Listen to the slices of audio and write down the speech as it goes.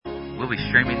We'll be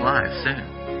streaming live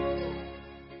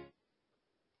soon.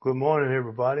 Good morning,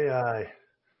 everybody. I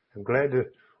am glad to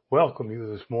welcome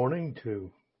you this morning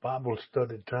to Bible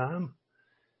study time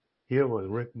here with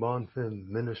Rick Bonfim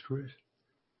Ministries.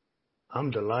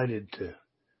 I'm delighted to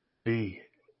be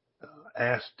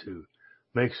asked to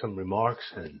make some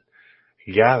remarks and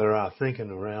gather our thinking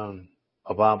around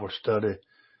a Bible study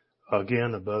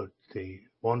again about the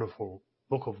wonderful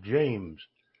book of James.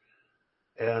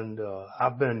 And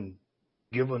I've been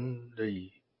given the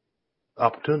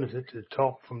opportunity to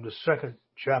talk from the second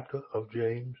chapter of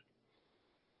James,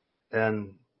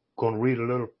 and going to read a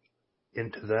little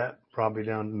into that, probably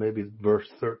down to maybe verse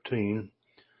 13.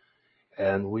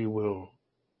 And we will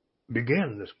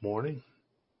begin this morning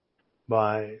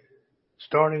by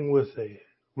starting with a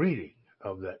reading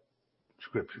of that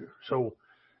scripture. So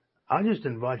I just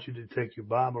invite you to take your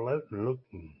Bible out and look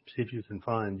and see if you can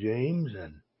find James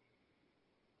and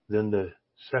then the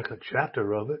second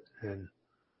chapter of it. And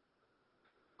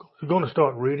we're going to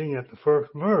start reading at the first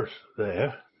verse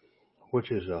there, which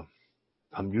is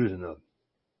I'm using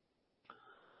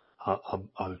a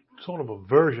sort of a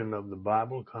version of the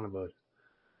Bible, kind of a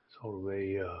sort of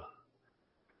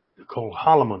a called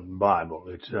Holloman Bible.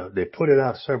 It's they put it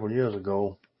out several years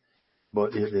ago,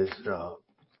 but it is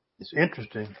it's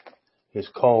interesting. It's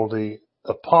called the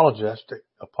Apologetic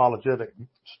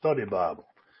Study Bible.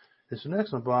 It's an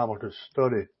excellent Bible to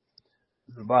study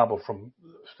the Bible from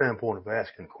the standpoint of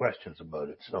asking questions about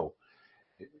it. So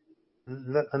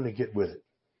let me get with it.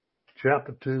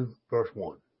 Chapter 2, verse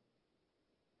 1.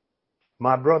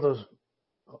 My brothers,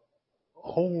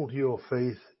 hold your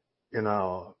faith in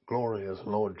our glorious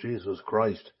Lord Jesus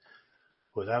Christ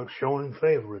without showing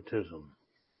favoritism.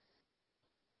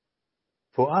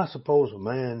 For I suppose a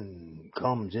man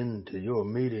comes into your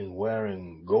meeting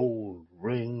wearing gold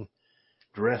ring,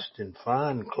 dressed in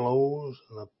fine clothes,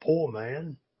 and a poor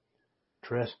man,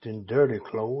 dressed in dirty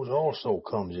clothes, also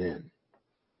comes in.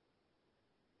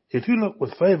 If you look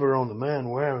with favor on the man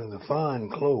wearing the fine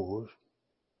clothes,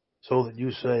 so that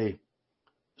you say,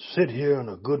 sit here in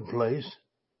a good place,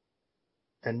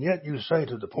 and yet you say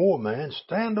to the poor man,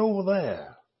 stand over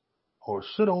there, or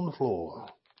sit on the floor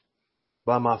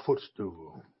by my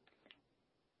footstool.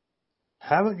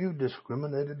 Haven't you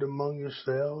discriminated among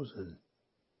yourselves and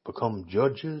become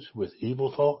judges with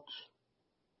evil thoughts?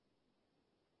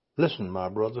 Listen, my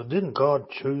brother, didn't God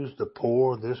choose the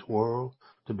poor of this world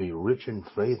to be rich in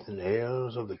faith and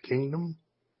heirs of the kingdom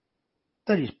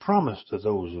that he's promised to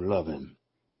those who love him?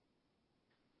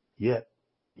 Yet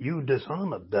you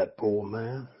dishonored that poor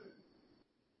man.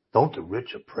 Don't the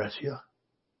rich oppress you,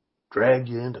 drag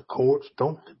you into courts?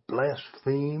 Don't they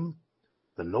blaspheme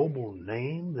the noble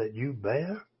name that you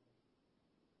bear?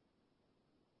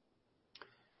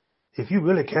 If you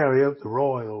really carry out the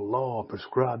royal law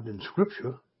prescribed in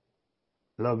Scripture,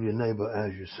 love your neighbor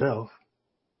as yourself,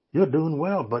 you're doing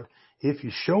well. But if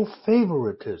you show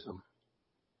favoritism,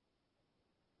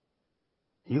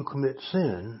 you commit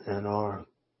sin and are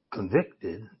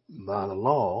convicted by the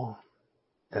law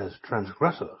as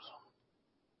transgressors.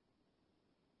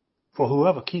 For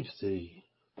whoever keeps the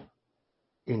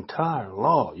entire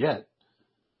law yet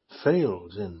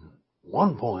fails in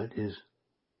one point is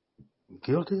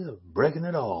guilty of breaking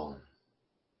it all.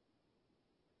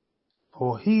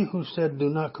 For he who said, do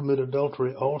not commit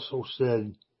adultery, also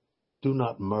said, do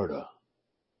not murder.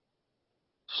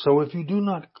 So if you do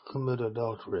not commit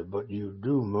adultery, but you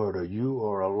do murder, you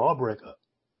are a lawbreaker,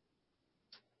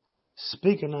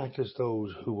 speaking like as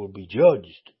those who will be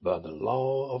judged by the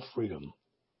law of freedom.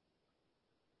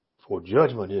 For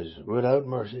judgment is without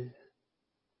mercy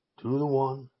to the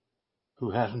one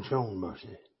who hasn't shown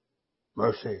mercy.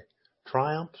 Mercy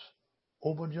triumphs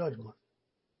over judgment.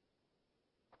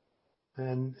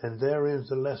 And there ends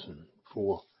the lesson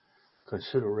for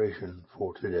consideration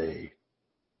for today.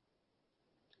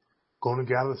 Going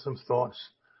to gather some thoughts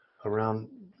around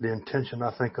the intention,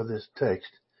 I think, of this text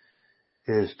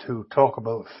is to talk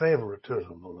about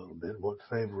favoritism a little bit, what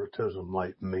favoritism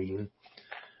might mean.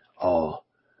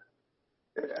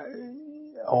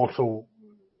 Also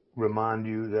remind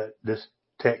you that this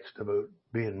text about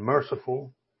being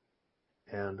merciful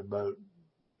and about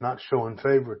not showing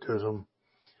favoritism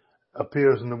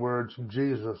appears in the words of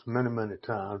Jesus many, many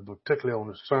times, particularly on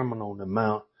the Sermon on the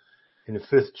Mount in the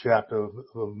 5th chapter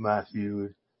of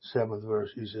Matthew, 7th verse.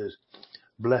 He says,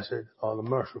 blessed are the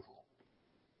merciful.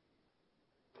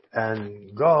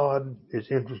 And God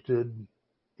is interested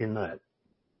in that.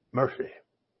 Mercy.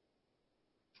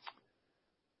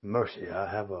 Mercy.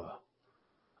 I have a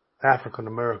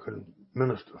African-American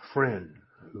minister friend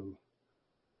who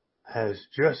has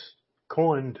just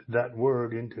coined that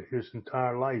word into his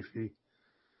entire life.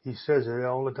 He says it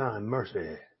all the time,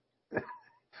 mercy.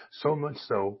 So much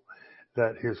so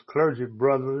that his clergy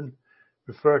brethren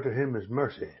refer to him as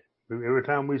mercy. Every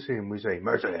time we see him, we say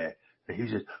mercy. And he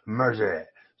says mercy.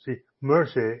 See,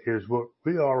 mercy is what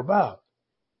we are about.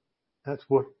 That's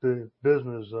what the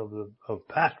business of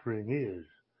pastoring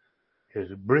is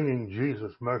bringing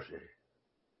Jesus mercy.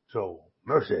 So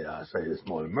mercy, I say this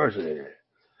morning, mercy.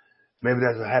 Maybe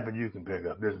that's a habit you can pick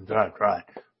up. This entire try.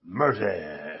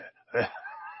 Mercy.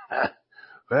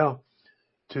 Well,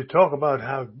 to talk about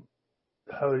how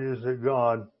it is that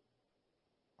God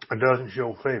doesn't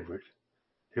show favorites,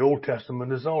 the Old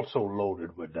Testament is also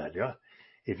loaded with that. Yeah,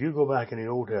 if you go back in the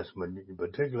Old Testament,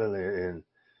 particularly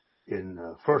in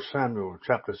 1 Samuel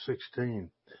chapter 16,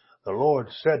 the Lord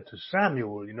said to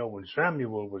Samuel, when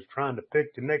Samuel was trying to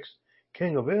pick the next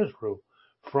king of Israel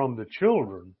from the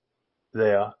children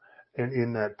there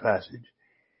in that passage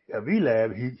of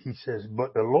Eliab, he says,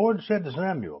 but the Lord said to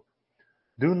Samuel,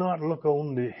 do not look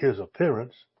on his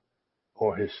appearance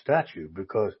or his stature,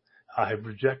 because I have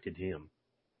rejected him.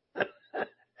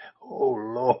 Oh,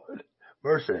 Lord,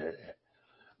 mercy.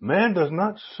 Man does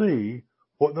not see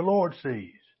what the Lord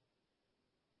sees.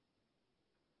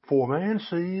 For man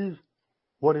sees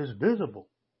what is visible,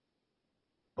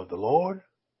 but the Lord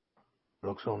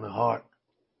looks on the heart.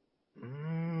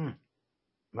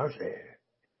 Mercy.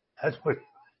 That's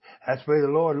where the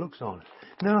Lord looks on it.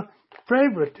 Now,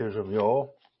 favoritism,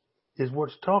 y'all, is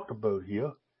what's talked about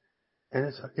here. And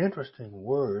it's an interesting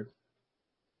word,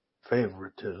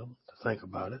 favoritism, to think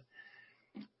about it.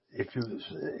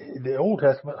 The Old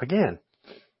Testament, again,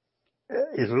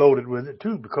 is loaded with it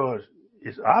too, because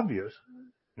it's obvious,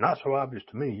 not so obvious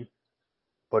to me,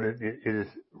 but it is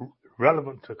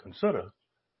relevant to consider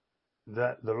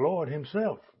that the Lord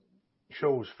himself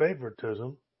shows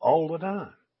favoritism all the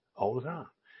time.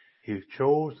 He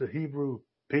chose the Hebrew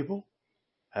people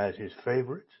as his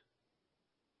favorites.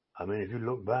 I mean, if you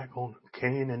look back on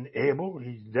Cain and Abel,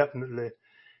 he definitely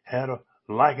had a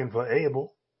liking for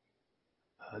Abel.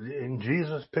 And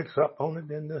Jesus picks up on it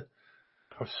in the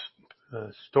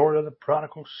story of the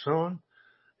prodigal son.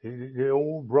 The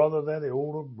old brother there, the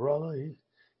older brother,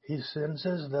 he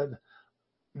senses that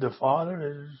the father,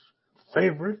 his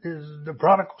favorite, is the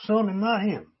prodigal son and not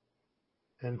him.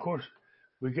 And of course,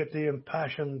 we get the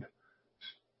impassioned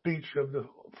speech of the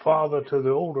father to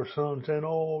the older son saying,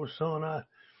 oh, son,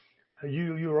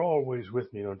 you're always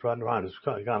with me, trying to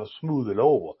kind of smooth it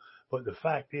over. But the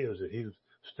fact is that he was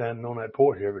standing on that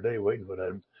porch every day waiting for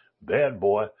that bad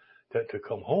boy to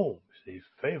come home. See, his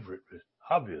favorite was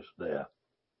obvious there.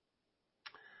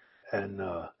 And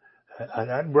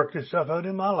that worked itself out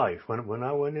in my life. When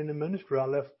I went into ministry, I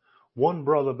left one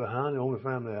brother behind, the only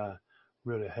family I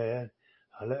really had.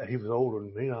 He was older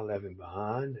than me. I left him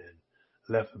behind and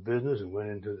left the business and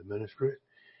went into the ministry.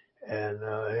 And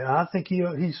I think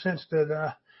he sensed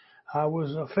that I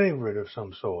was a favorite of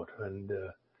some sort. And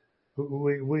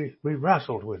we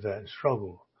wrestled with that and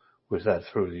struggled with that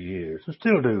through the years, and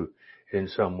still do in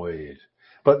some ways.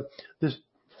 But this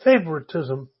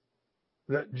favoritism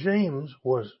that James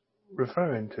was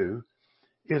referring to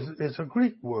is a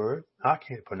Greek word. I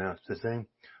can't pronounce the thing.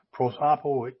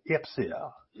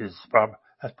 Prosopoipsia is probably,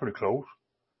 that's pretty close.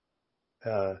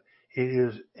 It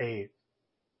is a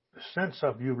sense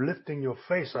of you lifting your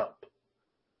face up.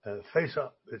 Face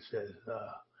up, it says.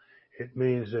 It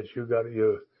means that you're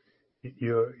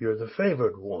the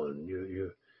favored one.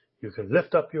 You can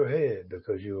lift up your head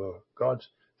because you are God's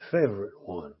favorite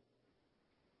one.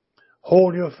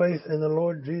 Hold your faith in the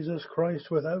Lord Jesus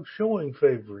Christ without showing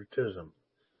favoritism.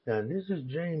 And this is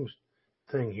James'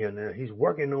 thing here now. He's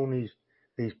working on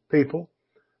these people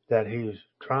that he's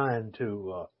trying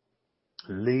to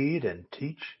lead and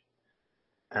teach.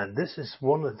 And this is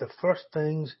one of the first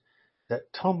things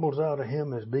that tumbles out of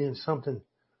him as being something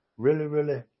really,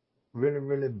 really, really,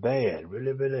 really bad,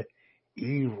 really, really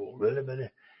evil, really,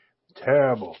 really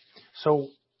terrible. So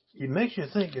it makes you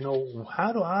think,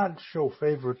 how do I show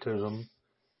favoritism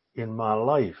in my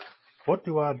life? What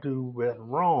do I do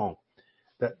wrong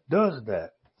that does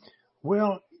that?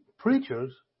 Well,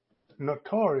 preachers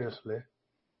notoriously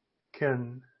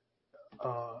can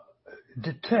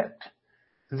detect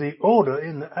the odor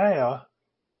in the air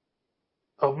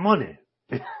of money.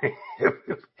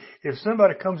 If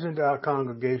somebody comes into our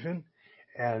congregation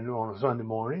and on a Sunday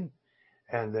morning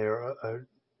and they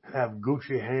have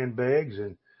Gucci handbags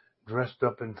and dressed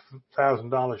up in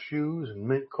 $1,000 shoes and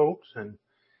mint coats and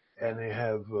they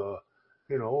have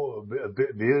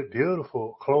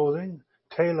beautiful clothing,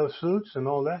 tailor suits and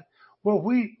all that, well,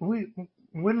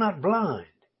 we're not blind.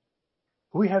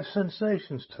 we have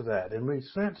sensations to that, and we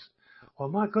sense, well,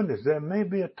 my goodness, there may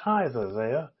be a tither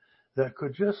there that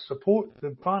could just support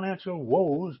the financial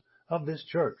woes of this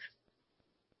church.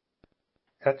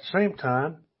 At the same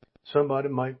time, somebody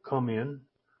might come in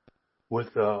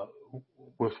with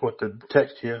what the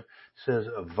text here says,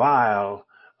 a vile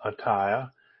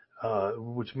attire,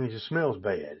 which means it smells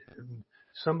bad.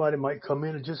 Somebody might come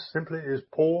in and just simply is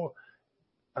poor,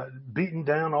 beaten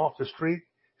down off the street,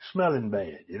 smelling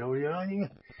bad.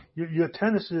 Your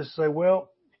tendency is to say, well,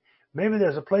 maybe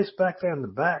there's a place back there in the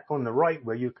back on the right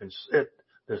where you can sit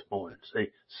this morning.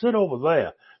 Say, sit over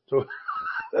there. So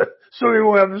you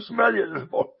won't have to smell you this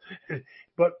morning.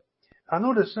 But I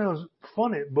know this sounds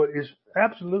funny, but it's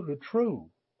absolutely true.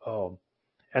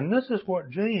 And this is what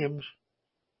James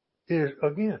is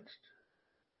against.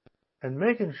 And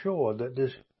making sure that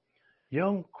this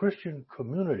young Christian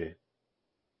community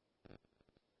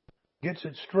gets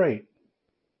it straight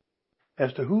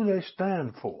as to who they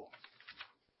stand for.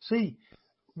 See,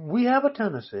 we have a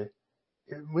tendency,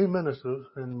 we ministers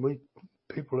and we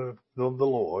people of the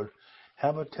Lord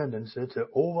have a tendency to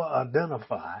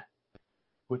over-identify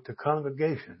with the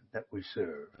congregation that we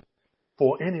serve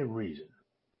for any reason.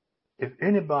 If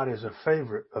anybody is a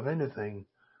favorite of anything,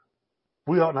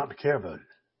 we ought not to care about it.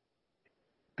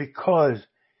 Because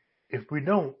if we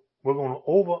don't, we're going to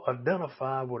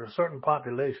over-identify with a certain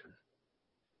population.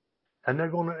 And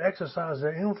they're going to exercise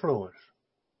their influence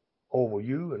over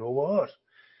you and over us.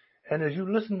 And as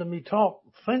you listen to me talk,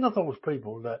 think of those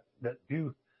people that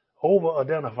you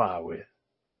over-identify with.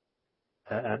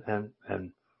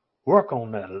 And work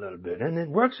on that a little bit. And it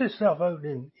works itself out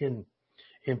in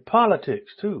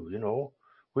politics too,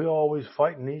 We're always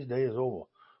fighting these days over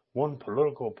one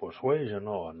political persuasion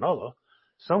or another.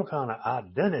 Some kind of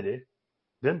identity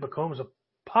then becomes a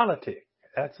politic.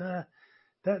 That's not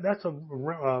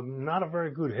a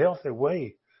very good, healthy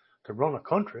way to run a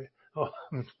country,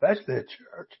 especially a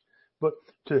church. But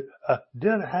to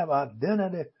have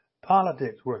identity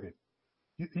politics working,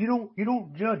 you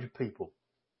don't judge people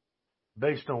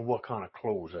based on what kind of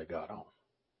clothes they got on.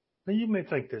 Now you may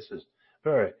think this is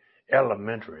very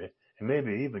elementary, and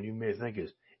maybe even you may think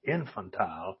it's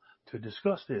infantile to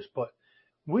discuss this, but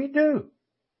we do.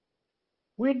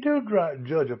 We do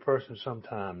judge a person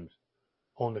sometimes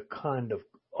on the kind of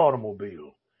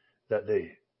automobile that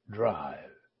they drive.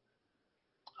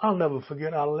 I'll never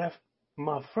forget, I left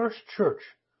my first church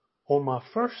on my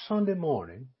first Sunday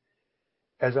morning.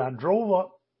 As I drove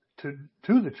up to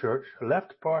the church, left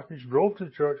the parsonage, drove to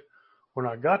the church. When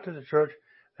I got to the church,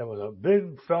 there was a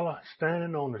big fella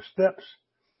standing on the steps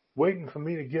waiting for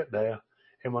me to get there.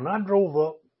 And when I drove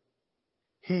up,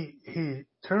 he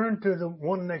turned to the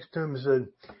one next to him and said,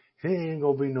 he ain't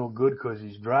going to be no good because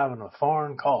he's driving a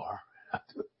foreign car.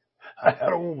 I had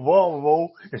an old Volvo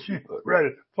and she was ready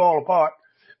to fall apart.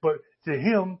 But to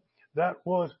him, that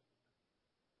was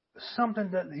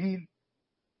something that he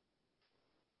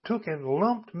took and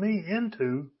lumped me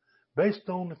into based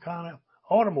on the kind of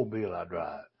automobile I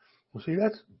drive. Well, see,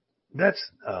 that's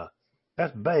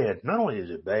bad. Not only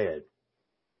is it bad,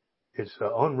 it's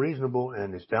unreasonable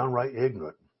and it's downright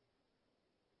ignorant.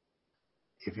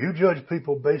 If you judge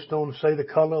people based on, say, the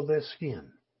color of their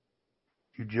skin,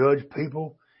 if you judge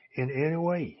people in any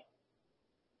way,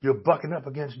 you're bucking up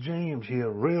against James here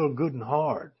real good and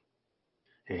hard.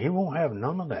 And he won't have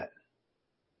none of that.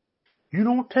 You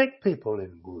don't take people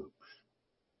in groups.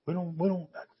 We don't,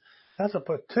 that's a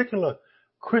particular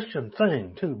Christian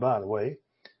thing too, by the way.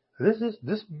 This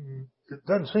it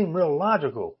doesn't seem real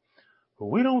logical, but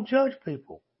we don't judge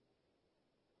people.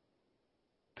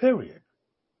 Period.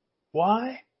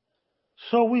 Why?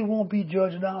 So we won't be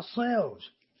judged ourselves.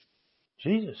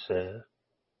 Jesus says,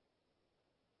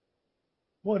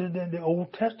 what is in the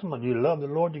Old Testament? You love the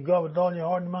Lord your God with all your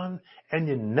heart and mind, and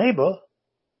your neighbor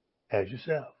as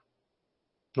yourself.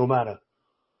 No matter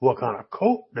what kind of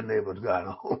coat the neighbor's got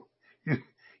on.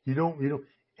 You don't.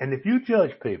 And if you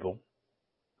judge people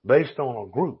based on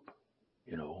a group,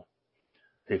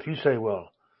 if you say,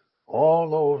 well, all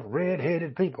those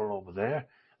red-headed people over there,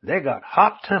 they got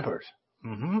hot tempers.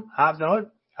 I've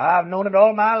known it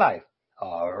all my life.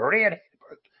 A red-headed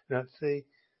person. Now, see,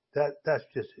 that's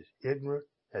just as ignorant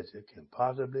as it can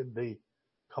possibly be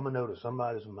coming out of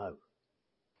somebody's mouth.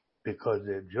 Because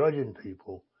they're judging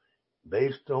people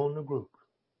based on the group.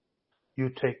 You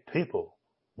take people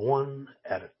one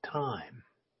at a time.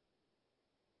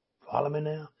 Follow me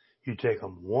now? You take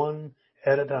them one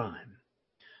at a time.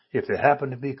 If they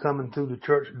happen to be coming through the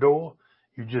church door,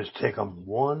 you just take them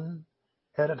one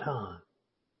at a time.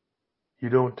 You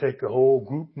don't take the whole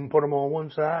group and put them on one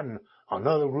side and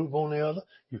another group on the other.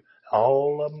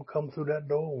 All of them come through that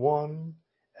door one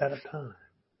at a time.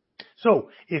 So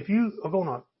if you are going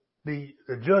to be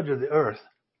the judge of the earth,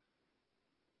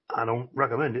 I don't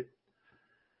recommend it,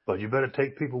 but you better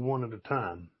take people one at a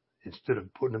time instead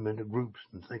of putting them into groups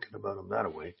and thinking about them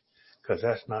that way, because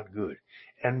that's not good.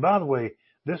 And by the way,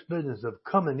 this business of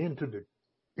coming into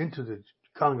the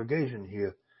congregation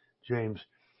here, James,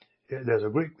 there's a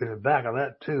Greek in the back of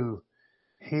that too.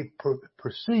 He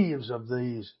perceives of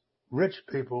these rich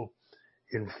people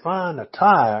in fine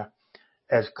attire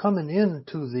as coming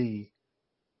into the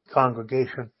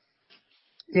congregation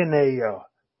in a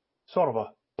sort of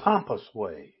a pompous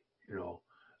way,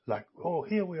 like, oh,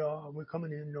 here we are, we're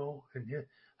coming in, and here,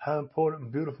 how important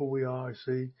and beautiful we are,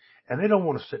 see. And they don't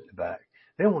want to sit in the back.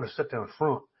 They want to sit down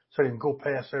front so they can go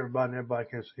past everybody and everybody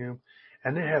can see them.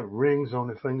 And they have rings on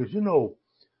their fingers.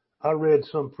 I read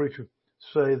some preacher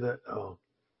say that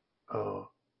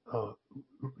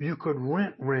you could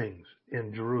rent rings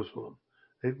in Jerusalem.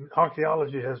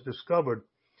 Archaeology has discovered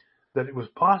that it was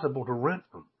possible to rent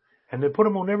them, and they put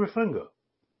them on every finger.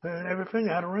 And every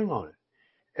finger had a ring on it.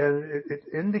 And it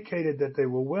indicated that they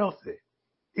were wealthy,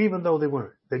 even though they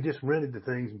weren't. They just rented the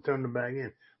things and turned them back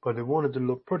in. But they wanted to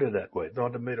look pretty that way.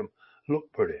 Thought it made them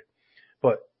look pretty.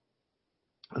 But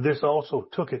this also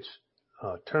took its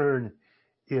turn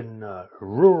in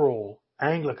rural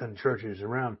Anglican churches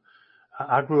around.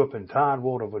 I grew up in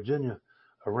Tidewater, Virginia,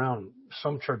 around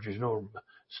some churches,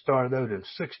 started out in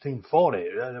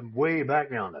 1640, way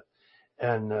back yonder.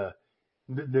 And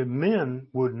the men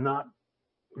would not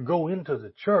go into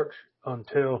the church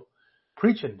until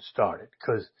preaching started,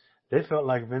 because they felt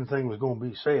like if anything was going to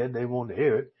be said, they wanted to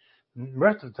hear it. The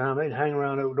rest of the time, they'd hang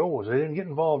around outdoors. They didn't get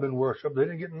involved in worship. They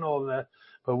didn't get in all of that.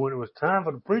 But when it was time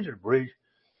for the preacher to preach,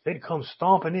 they'd come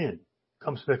stomping in.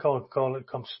 They call it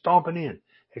come stomping in.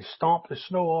 They'd stomp the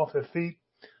snow off their feet.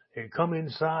 They'd come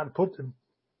inside, put the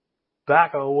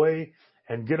back away,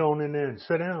 and get on in there and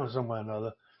sit down somewhere or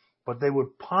another. But they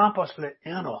would pompously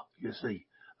enter, you see,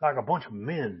 like a bunch of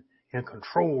men in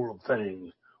control of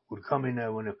things would come in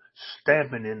there when they're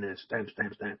stamping in there, stamp,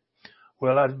 stamp, stamp.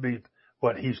 Well, that'd be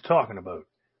what he's talking about.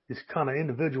 This kind of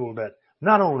individual that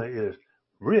not only is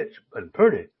rich and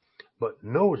pretty, but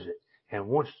knows it and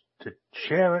wants to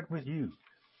share it with you.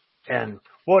 And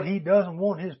what he doesn't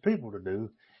want his people to do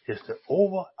is to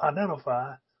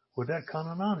over-identify with that kind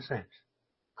of nonsense.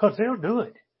 Because they'll do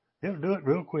it. They'll do it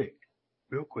real quick.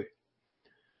 Real quick.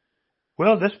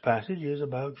 Well, this passage is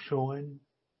about showing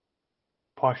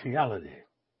partiality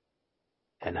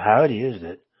and how it is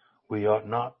that we ought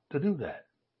not to do that.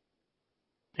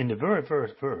 In the very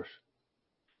first verse,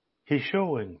 he's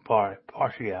showing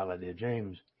partiality.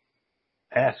 James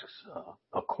asks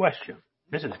a question.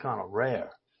 This is kind of rare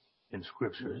in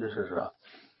Scripture. This is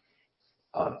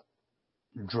a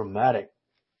dramatic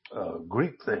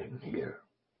Greek thing here.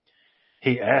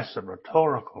 He asks a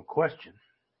rhetorical question.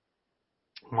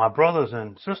 My brothers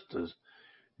and sisters,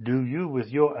 do you with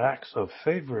your acts of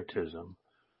favoritism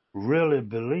really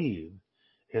believe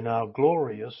in our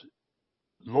glorious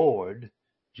Lord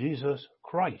Jesus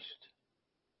Christ?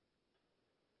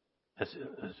 That's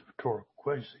a rhetorical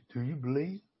question. Do you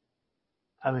believe?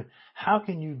 I mean, how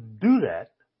can you do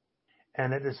that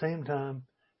and at the same time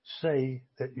say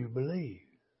that you believe?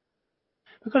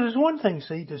 Because it's one thing,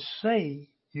 see, to say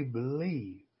you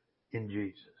believe in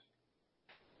Jesus.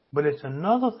 But it's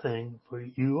another thing for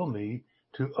you or me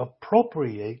to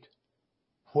appropriate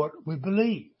what we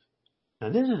believe. Now,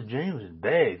 this is James's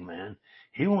bag, man.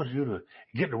 He wants you to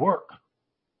get to work.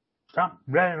 Stop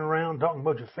ratting around talking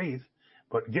about your faith,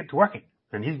 but get to working.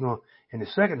 And he's going to, in the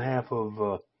second half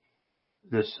of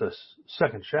this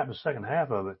second chapter, second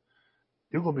half of it,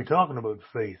 you're going to be talking about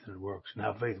faith and works and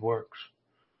how faith works.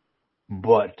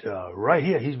 But right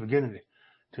here, he's beginning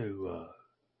to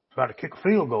try to kick a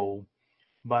field goal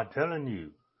by telling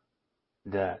you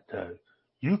that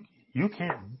you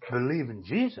can't believe in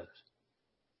Jesus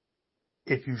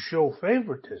if you show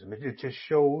favoritism. It just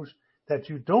shows that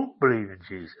you don't believe in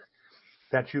Jesus,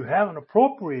 that you haven't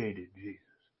appropriated Jesus.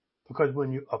 Because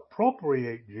when you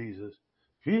appropriate Jesus,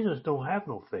 Jesus don't have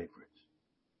no favorites.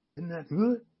 Isn't that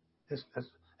good?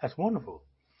 That's wonderful.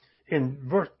 In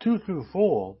verse 2 through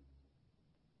 4,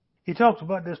 he talks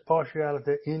about this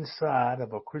partiality inside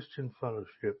of a Christian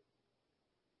fellowship.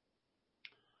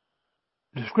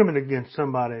 Discriminate against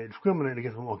somebody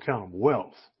on account of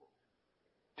wealth.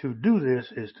 To do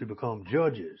this is to become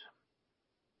judges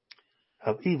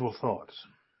of evil thoughts.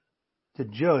 To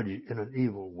judge in an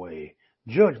evil way.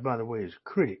 Judge, by the way, is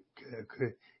critic.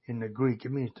 In the Greek,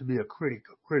 it means to be a critic,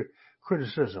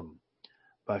 criticism.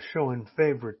 By showing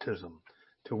favoritism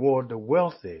toward the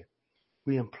wealthy,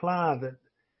 we imply that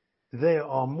they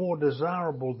are more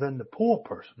desirable than the poor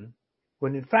person,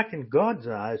 when in fact in God's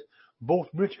eyes, both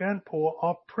rich and poor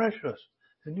are precious.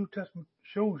 The New Testament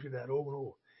shows you that over and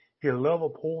over. He'll love a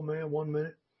poor man one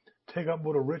minute, take up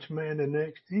with a rich man the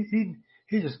next.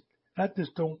 That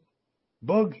just don't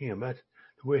bug him. That's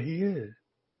the way he is.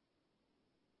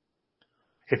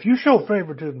 If you show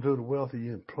favoritism to the wealthy,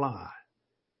 you imply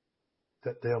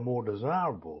that they are more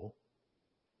desirable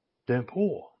than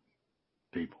poor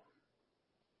people.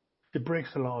 It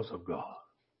breaks the laws of God.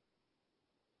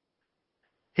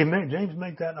 James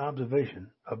made that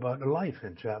observation about the life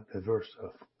in verse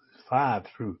 5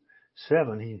 through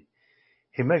 7.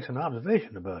 He makes an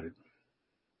observation about it.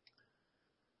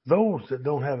 Those that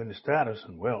don't have any status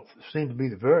and wealth seem to be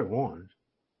the very ones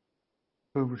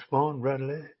who respond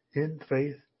readily in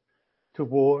faith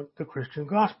toward the Christian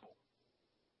gospel.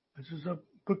 This is a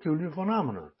peculiar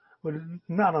phenomenon, but it's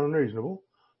not unreasonable.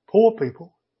 Poor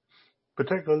people,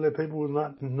 particularly people who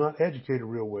are not educated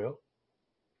real well,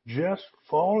 just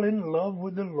fall in love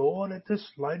with the Lord at the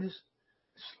slightest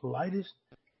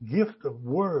gift of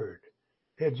word.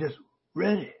 They're just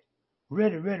ready,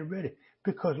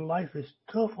 because life is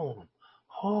tough on them,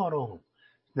 hard on them.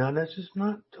 Now, this is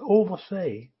not to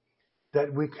oversay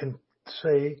that we can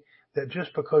say that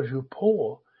just because you're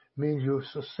poor means you're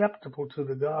susceptible to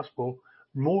the gospel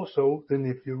more so than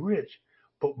if you're rich.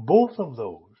 But both of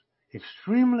those,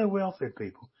 extremely wealthy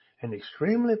people and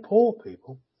extremely poor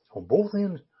people, on both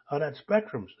ends of that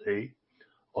spectrum, say,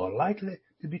 are likely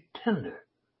to be tender,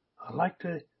 are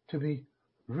likely to be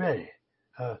ready.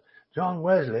 John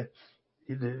Wesley,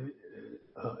 the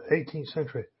 18th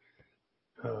century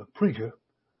preacher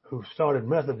who started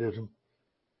Methodism,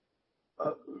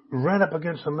 ran up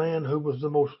against a man who was the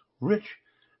most rich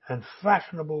and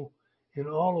fashionable in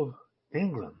all of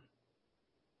England.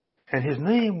 And his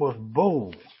name was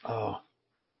Beau.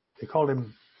 They called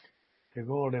him, let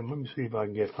me see if I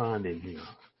can find him here.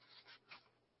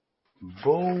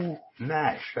 Beau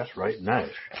Nash, that's right,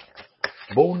 Nash.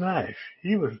 Beau Nash.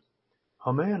 He was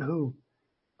a man who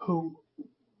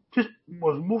just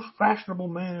was the most fashionable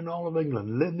man in all of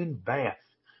England, lived in Bath,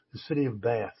 the city of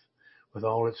Bath, with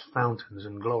all its fountains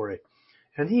and glory.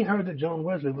 And he heard that John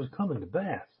Wesley was coming to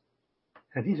Bath.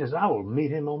 And he says, I will meet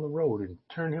him on the road and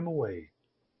turn him away.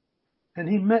 And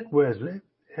he met Wesley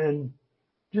and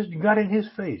just got in his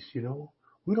face, you know.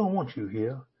 We don't want you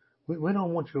here. We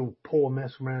don't want your poor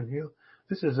mess around here.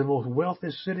 This is the most wealthy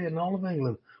city in all of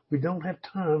England. We don't have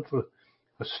time for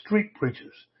street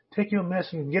preachers. Take your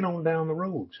mess and get on down the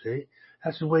road, see?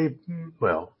 That's the way,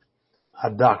 well, I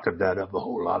doctored that up a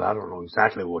whole lot. I don't know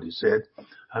exactly what he said.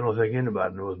 I don't think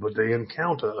anybody knows, but the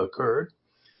encounter occurred.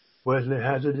 Wesley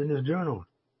has it in his journal.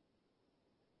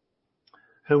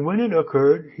 And when it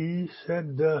occurred, he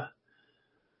said,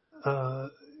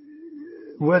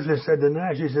 Wesley said to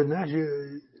Nash, he said, Nash,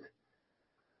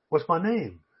 what's my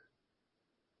name?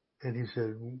 And he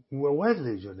said, well,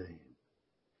 Wesley's your name.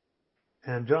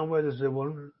 And John Wesley said,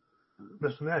 well,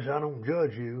 Mr. Nash, I don't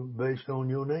judge you based on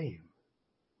your name.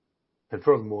 And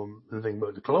furthermore, the thing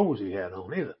about the clothes he had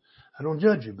on either. I don't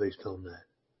judge you based on that.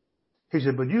 He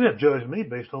said, but you have judged me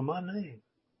based on my name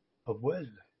of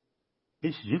Wesley.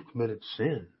 He said, you've committed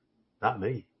sin, not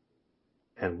me.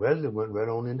 And Wesley went right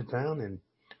on into town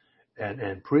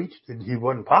and preached. And he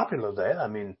wasn't popular there. I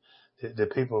mean, the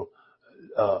people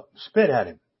spit at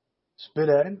him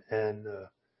and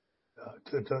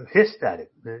hissed at him,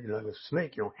 like a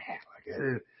snake, like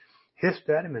that. Hissed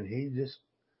at him, and he just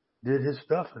did his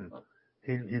stuff, and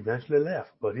he eventually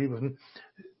left. But he was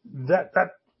that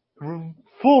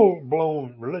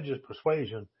full-blown religious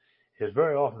persuasion is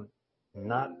very often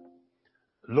not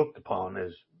looked upon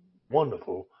as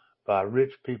wonderful by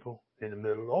rich people in the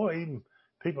middle, or even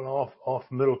people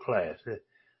off middle class.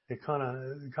 They kind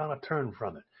of turn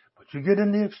from it. But you get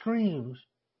in the extremes,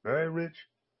 very rich,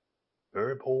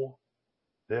 very poor,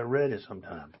 they're ready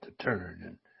sometimes to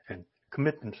turn and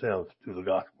commit themselves to the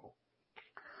gospel.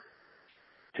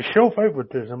 To show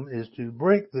favoritism is to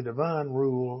break the divine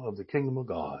rule of the kingdom of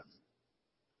God.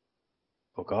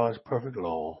 For God's perfect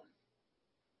law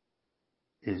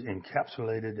is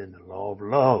encapsulated in the law of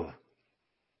love.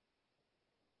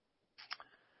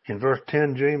 In verse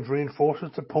 10, James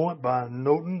reinforces the point by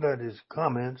noting that his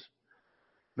comments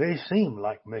may seem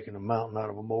like making a mountain out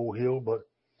of a molehill, but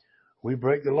we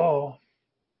break the law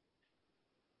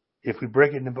if we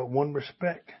break it in but one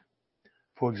respect.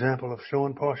 For example, of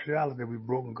showing partiality, we've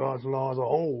broken God's law as a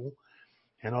whole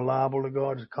and are liable to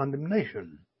God's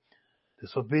condemnation.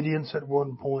 Disobedience at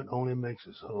one point only makes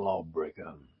us a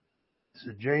lawbreaker. This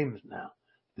is James now.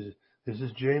 This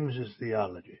is James's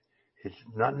theology. It's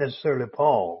not necessarily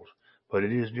Paul's, but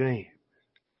it is James.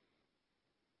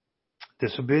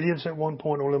 Disobedience at one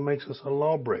point only makes us a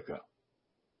lawbreaker.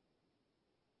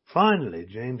 Finally,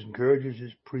 James encourages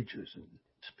his preachers and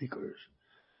speakers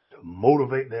to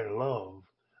motivate their love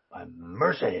by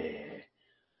mercy.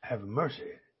 Have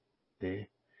mercy. See?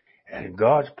 And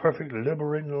God's perfect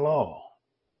liberating law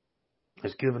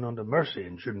is given unto mercy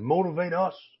and should motivate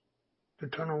us to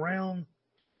turn around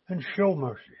and show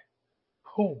mercy.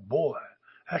 Oh boy,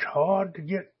 that's hard to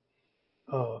get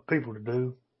people to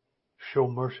do, show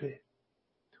mercy.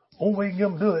 Only way you can get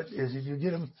them to do it is if you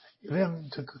get them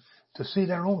to see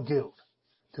their own guilt,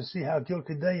 to see how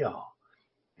guilty they are.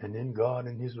 And then God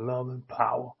in his love and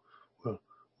power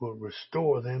will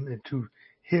restore them into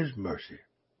his mercy.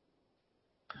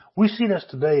 We see this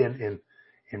today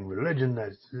in religion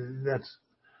that's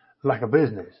like a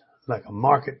business, like a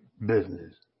market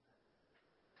business.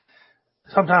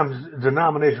 Sometimes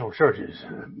denominational churches,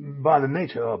 by the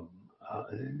nature of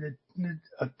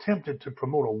attempted to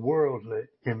promote a worldly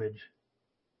image,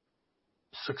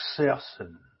 success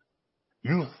and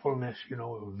youthfulness,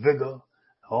 vigor,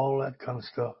 all that kind of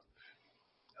stuff.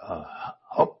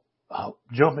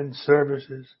 Jumping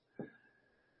services.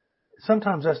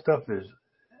 Sometimes that stuff is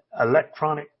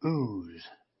electronic ooze.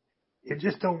 It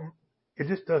just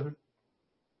doesn't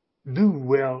do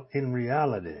well in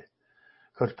reality.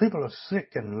 Because people are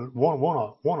sick and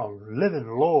want a living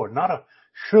Lord, not a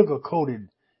sugar-coated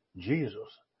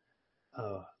Jesus.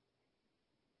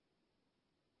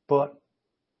 But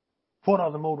what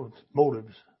are the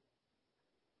motives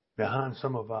behind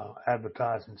some of our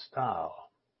advertising style?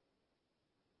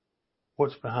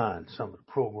 What's behind some of the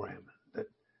programming that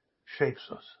shapes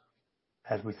us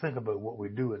as we think about what we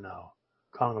do in our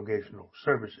congregational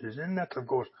services? And that's, of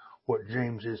course, what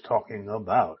James is talking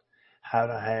about, how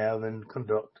to have and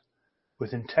conduct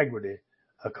with integrity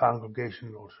a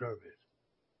congregational service.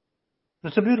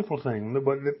 It's a beautiful thing,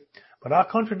 but our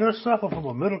country does suffer from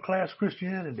a middle-class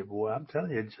Christianity, boy, I'm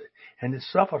telling you, and it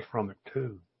suffers from it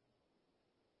too.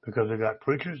 Because they got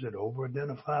preachers that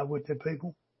over-identify with their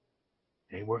people.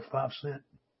 They ain't worth 5 cents,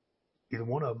 either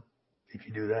one of them, if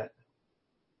you do that.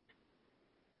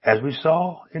 As we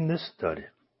saw in this study,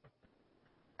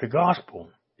 the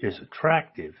gospel is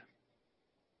attractive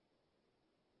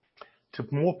to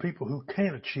more people who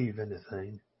can't achieve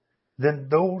anything than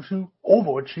those who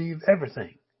overachieve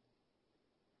everything.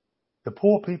 The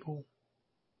poor people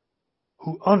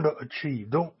who underachieve,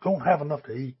 don't have enough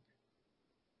to eat,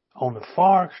 on the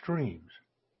far extremes,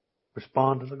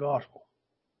 respond to the gospel.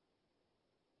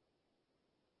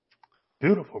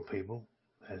 Beautiful people,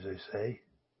 as they say,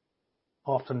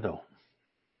 often don't.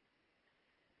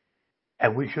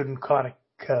 And we shouldn't cater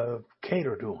to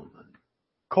them and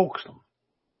coax them.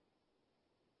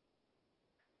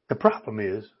 The problem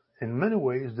is, in many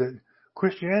ways, that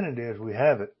Christianity as we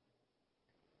have it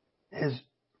has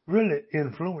really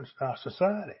influenced our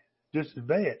society just as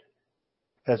bad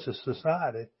as the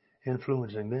society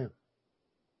influencing them.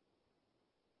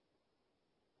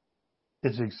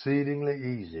 It's exceedingly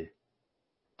easy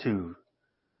to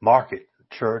market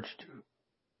church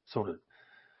so that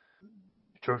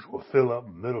church will fill up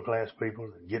middle-class people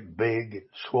and get big and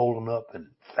swollen up and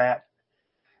fat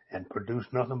and produce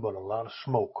nothing but a lot of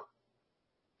smoke.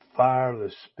 Fire of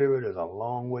the Spirit is a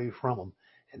long way from them,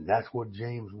 and that's what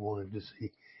James wanted to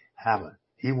see happen.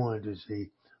 He wanted to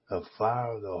see the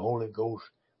fire of the Holy Ghost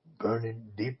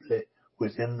burning deeply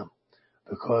within them,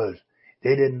 because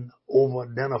they didn't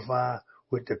over-identify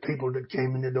with the people that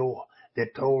came in the door. They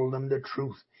told them the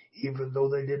truth, even though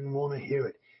they didn't want to hear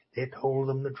it. They told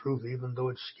them the truth, even though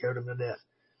it scared them to death.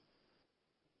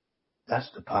 That's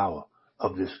the power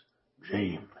of this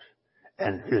James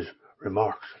and his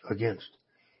remarks against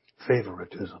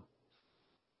favoritism.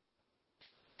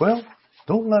 Well,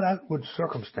 don't let outward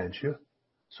circumstances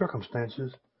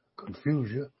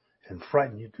confuse you and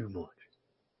frighten you too much.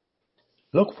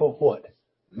 Look for what?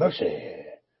 Mercy.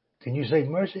 Can you say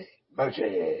mercy?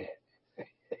 Mercy.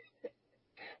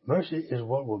 Mercy is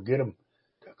what will get them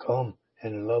to come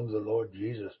and love the Lord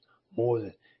Jesus more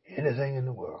than anything in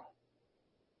the world.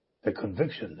 The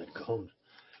conviction that comes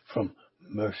from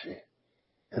mercy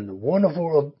and the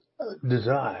wonderful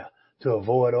desire to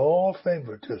avoid all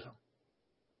favoritism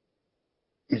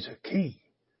is a key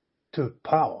to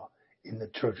power in the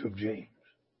Church of James.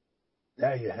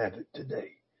 There you have it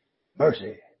today.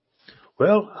 Mercy.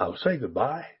 Well, I'll say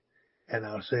goodbye, and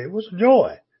I'll say it was a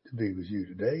joy to be with you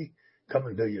today,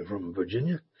 coming to you from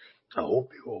Virginia. I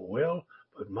hope you are well,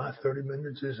 but my 30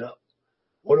 minutes is up.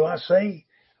 What do I say?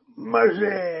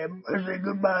 Mercy! Mercy!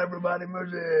 Goodbye, everybody.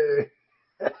 Mercy!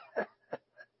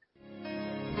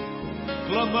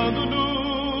 Clamando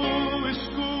no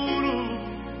escuro,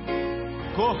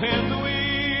 correndo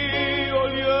e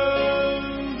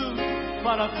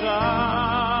para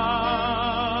trás.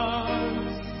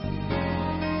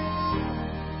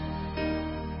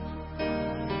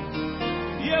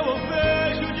 E eu o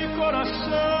vejo de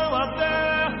coração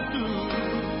aberto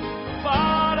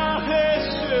para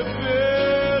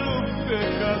receber o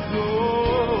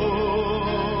pecador.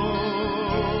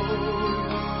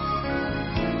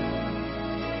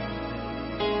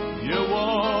 E eu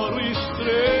oro,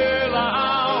 estrela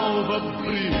alva,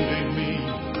 brilha em mim,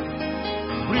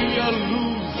 brilha a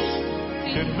luz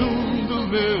que inunda o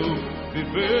meu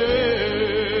viver.